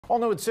All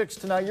new at 6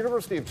 tonight,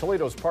 University of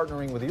Toledo is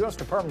partnering with the U.S.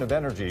 Department of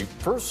Energy,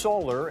 First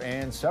Solar,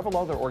 and several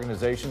other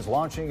organizations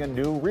launching a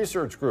new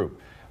research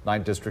group.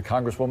 9th District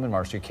Congresswoman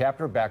Marcy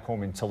Kaptur back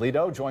home in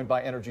Toledo, joined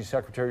by Energy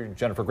Secretary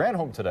Jennifer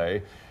Granholm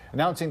today,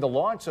 announcing the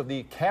launch of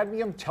the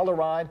Cadmium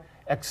Telluride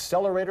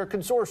Accelerator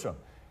Consortium.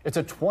 It's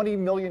a $20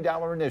 million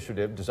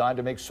initiative designed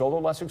to make solar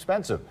less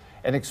expensive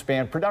and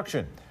expand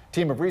production. A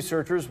team of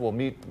researchers will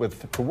meet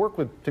with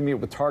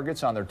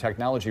targets on their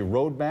technology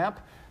roadmap.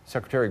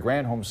 Secretary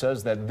Granholm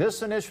says that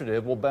this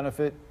initiative will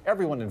benefit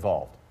everyone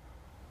involved.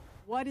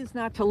 What is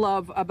not to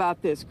love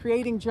about this?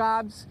 Creating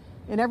jobs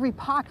in every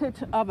pocket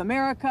of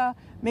America,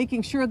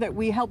 making sure that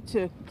we help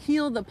to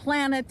heal the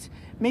planet,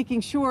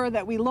 making sure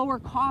that we lower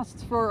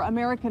costs for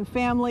American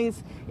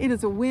families. It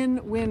is a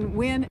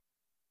win-win-win.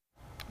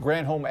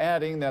 Granholm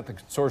adding that the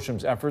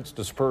consortium's efforts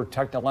to spur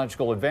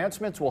technological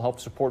advancements will help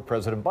support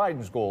President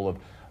Biden's goal of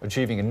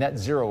achieving a net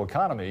zero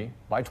economy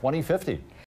by 2050.